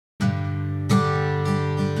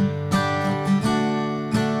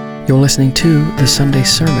You're listening to the Sunday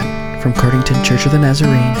Sermon from Cardington Church of the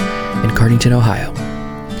Nazarene in Cardington, Ohio.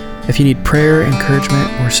 If you need prayer, encouragement,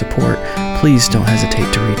 or support, please don't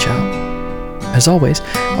hesitate to reach out. As always,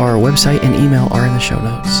 our website and email are in the show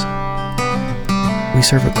notes. We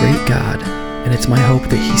serve a great God, and it's my hope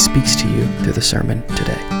that He speaks to you through the sermon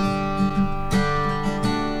today.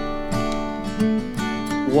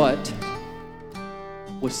 What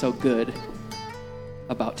was so good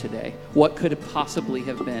about today? What could have possibly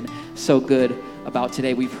have been so good about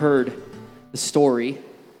today? We've heard the story.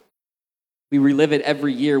 We relive it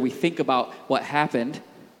every year. We think about what happened.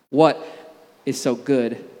 What is so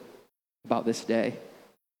good about this day?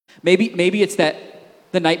 Maybe it's that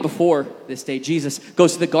the night before this day, Jesus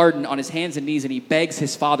goes to the garden on his hands and knees and he begs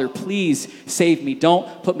his Father, please save me.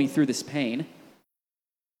 Don't put me through this pain.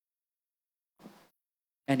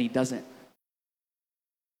 And he doesn't.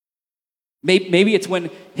 Maybe it's when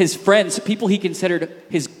his friends, people he considered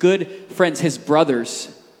his good friends, his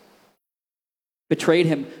brothers, betrayed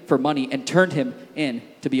him for money and turned him in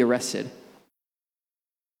to be arrested.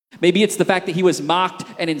 Maybe it's the fact that he was mocked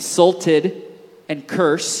and insulted and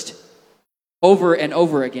cursed over and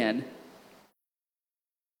over again.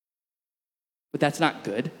 But that's not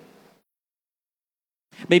good.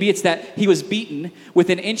 Maybe it's that he was beaten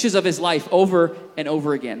within inches of his life over and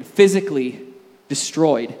over again, physically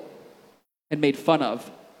destroyed and made fun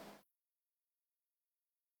of.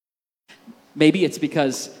 Maybe it's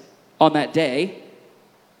because on that day,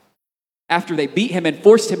 after they beat him and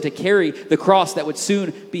forced him to carry the cross that would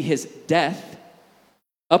soon be his death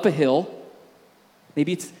up a hill,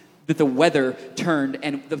 maybe it's that the weather turned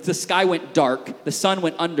and the sky went dark, the sun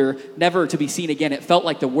went under, never to be seen again. It felt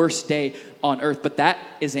like the worst day on earth, but that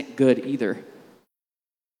isn't good either.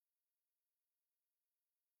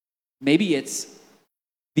 Maybe it's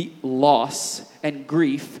the loss and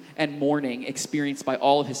grief and mourning experienced by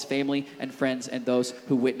all of his family and friends and those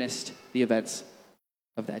who witnessed the events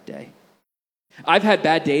of that day. I've had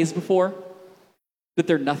bad days before, but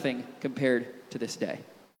they're nothing compared to this day.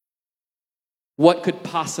 What could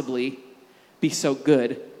possibly be so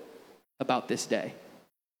good about this day?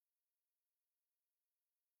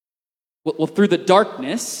 Well, through the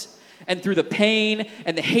darkness and through the pain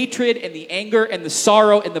and the hatred and the anger and the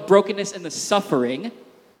sorrow and the brokenness and the suffering,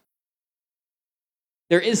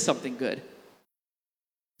 there is something good.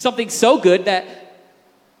 Something so good that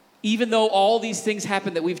even though all these things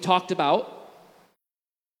happen that we've talked about,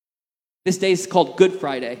 this day is called Good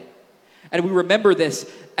Friday. And we remember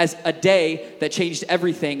this as a day that changed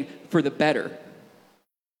everything for the better.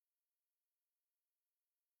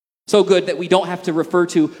 So good that we don't have to refer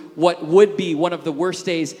to what would be one of the worst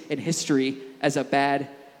days in history as a bad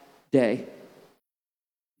day.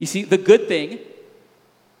 You see, the good thing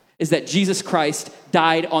is that Jesus Christ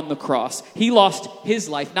died on the cross. He lost his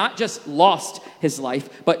life, not just lost his life,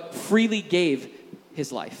 but freely gave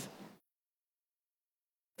his life.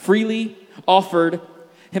 Freely offered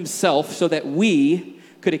himself so that we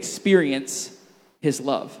could experience his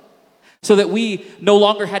love. So that we no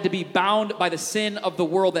longer had to be bound by the sin of the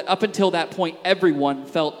world that up until that point everyone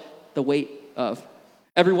felt the weight of.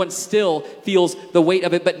 Everyone still feels the weight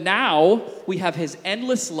of it, but now we have his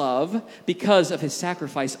endless love because of his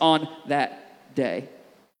sacrifice on that day.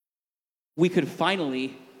 We could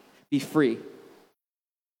finally be free.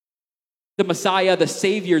 The Messiah, the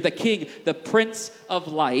Savior, the King, the Prince of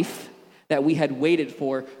Life that we had waited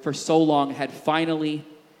for so long had finally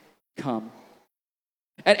come.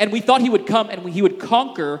 And we thought he would come and he would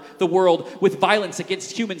conquer the world with violence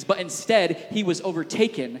against humans, but instead he was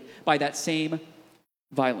overtaken by that same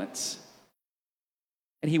violence.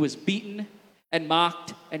 And he was beaten and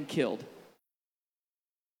mocked and killed.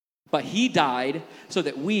 But he died so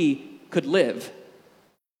that we could live.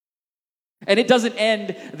 And it doesn't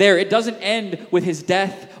end there. It doesn't end with his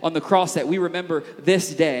death on the cross that we remember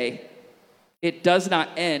this day. It does not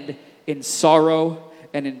end in sorrow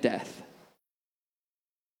and in death.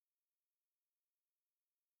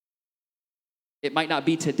 It might not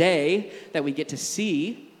be today that we get to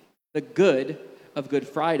see the good of Good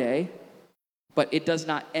Friday, but it does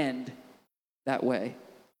not end that way.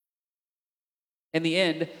 In the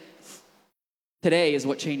end, today is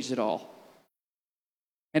what changed it all.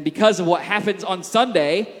 And because of what happens on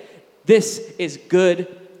Sunday, this is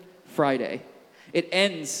Good Friday. It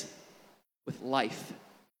ends with life,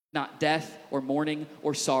 not death or mourning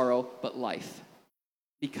or sorrow, but life.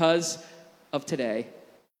 Because of today,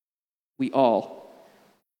 we all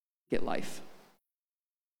get life.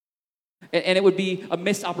 And it would be a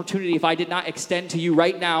missed opportunity if I did not extend to you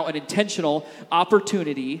right now an intentional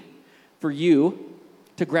opportunity for you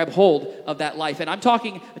to grab hold of that life. And I'm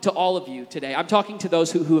talking to all of you today. I'm talking to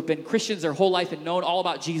those who have been Christians their whole life and known all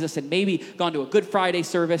about Jesus and maybe gone to a Good Friday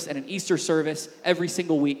service and an Easter service every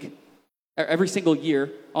single week, or every single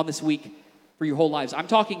year on this week for your whole lives. I'm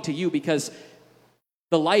talking to you because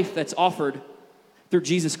the life that's offered through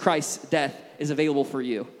Jesus Christ's death is available for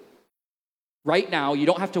you. Right now, you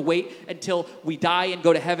don't have to wait until we die and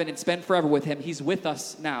go to heaven and spend forever with him. He's with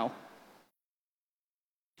us now.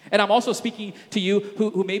 And I'm also speaking to you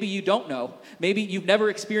who maybe you don't know. Maybe you've never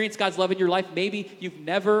experienced God's love in your life. Maybe you've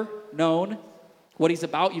never known what he's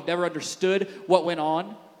about. You've never understood what went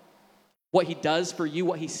on, what he does for you,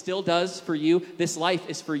 what he still does for you. This life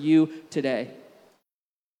is for you today.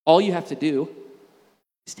 All you have to do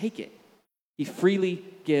is take it. He freely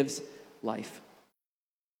gives life.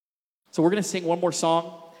 So we're going to sing one more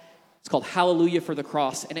song. It's called Hallelujah for the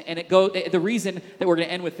Cross. And the reason that we're going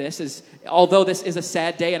to end with this is, although this is a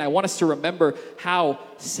sad day, and I want us to remember how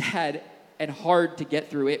sad and hard to get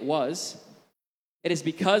through it was, it is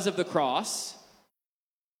because of the cross,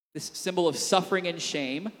 this symbol of suffering and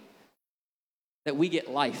shame, that we get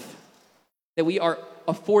life, that we are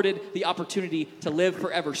afforded the opportunity to live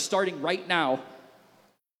forever, starting right now.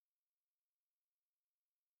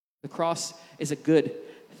 The cross is a good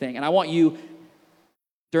thing. And I want you,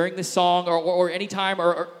 during this song or any time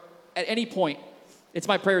or at any point, it's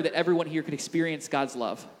my prayer that everyone here could experience God's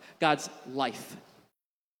love, God's life.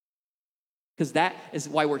 Because that is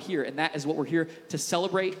why we're here, and that is what we're here to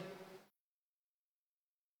celebrate.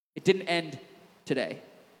 It didn't end today.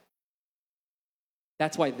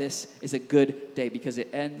 That's why this is a good day, because it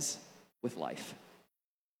ends with life.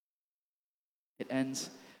 It ends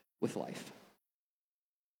with life.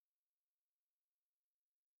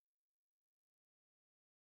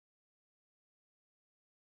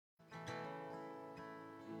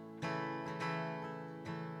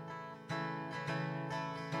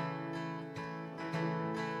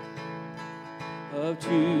 Up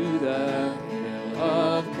to the hill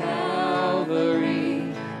of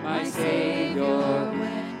Calvary, my Savior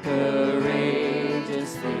went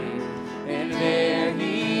courageously, and there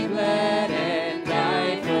he bled and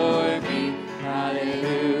died for me.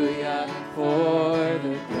 Hallelujah for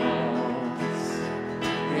the cross.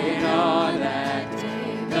 And on that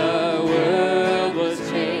day the world was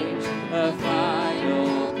changed, a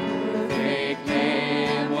final perfect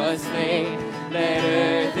Lamb was slain. Let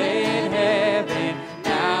earth and heaven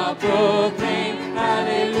now proclaim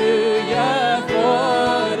hallelujah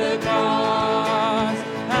for the cross.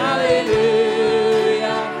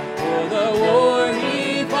 Hallelujah for the war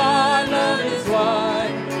he fought, love is won,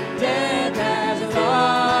 death has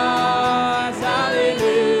lost.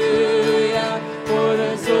 Hallelujah for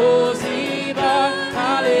the souls he bought,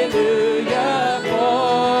 hallelujah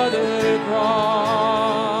for the cross.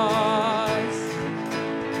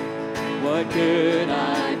 What could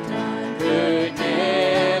I've done could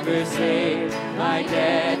never save, my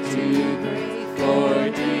debt too great for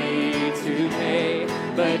deeds to pay,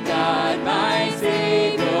 but God my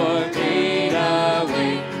Savior made a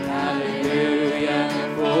way. Hallelujah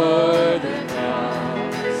for the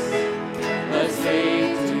cross. A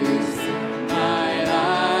slave to sin, my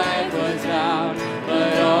life was bound,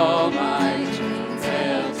 but all my chains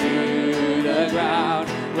fell to the ground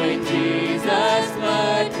when Jesus'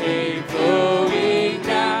 blood came flowing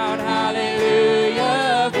down.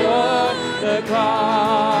 Hallelujah for the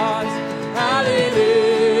cross.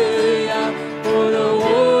 Hallelujah for the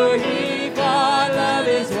war he fought, love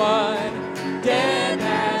is won, death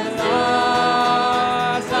has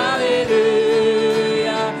lost.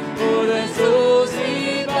 Hallelujah for the souls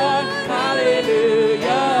he bought,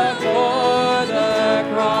 hallelujah for the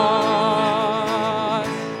cross.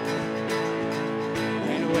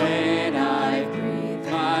 And when I breathe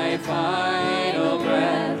my final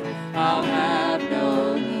breath, I'll have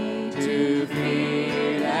no need to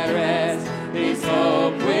fear that rest. This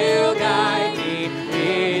hope will guide me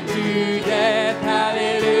into death.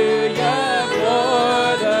 Hallelujah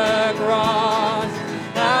for the cross.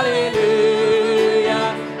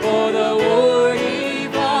 Hallelujah for the war he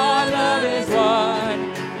fought, love is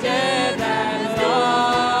won, death has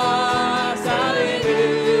lost.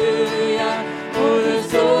 Hallelujah for the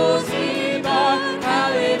souls he bought,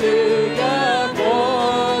 hallelujah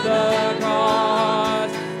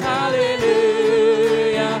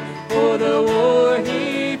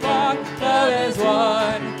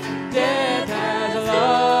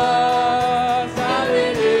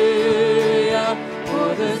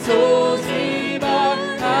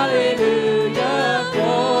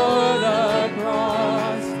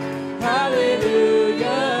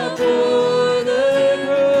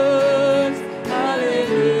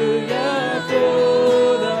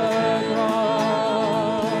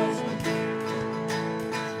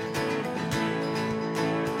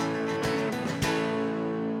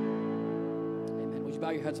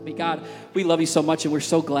heads with me. God, we love you so much, and we're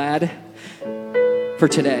so glad for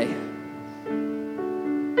today.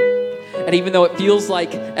 And even though it feels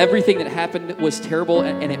like everything that happened was terrible,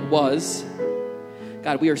 and it was,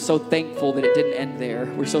 God, we are so thankful that it didn't end there.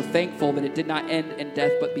 We're so thankful that it did not end in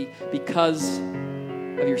death, but because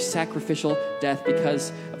of your sacrificial death,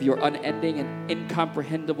 because of your unending and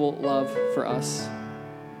incomprehensible love for us,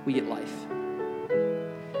 we get life.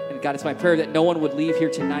 And God, it's my prayer that no one would leave here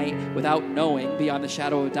tonight without knowing, beyond the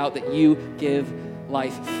shadow of a doubt, that you give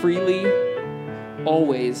life freely,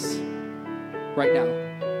 always, right now.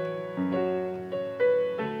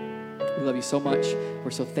 We love you so much.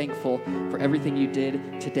 We're so thankful for everything you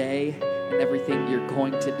did today and everything you're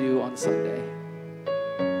going to do on Sunday.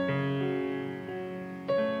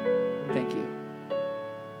 Thank you.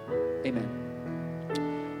 Amen.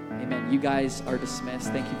 Amen. You guys are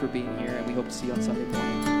dismissed. Thank you for being here, and we hope to see you on Sunday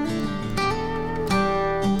morning.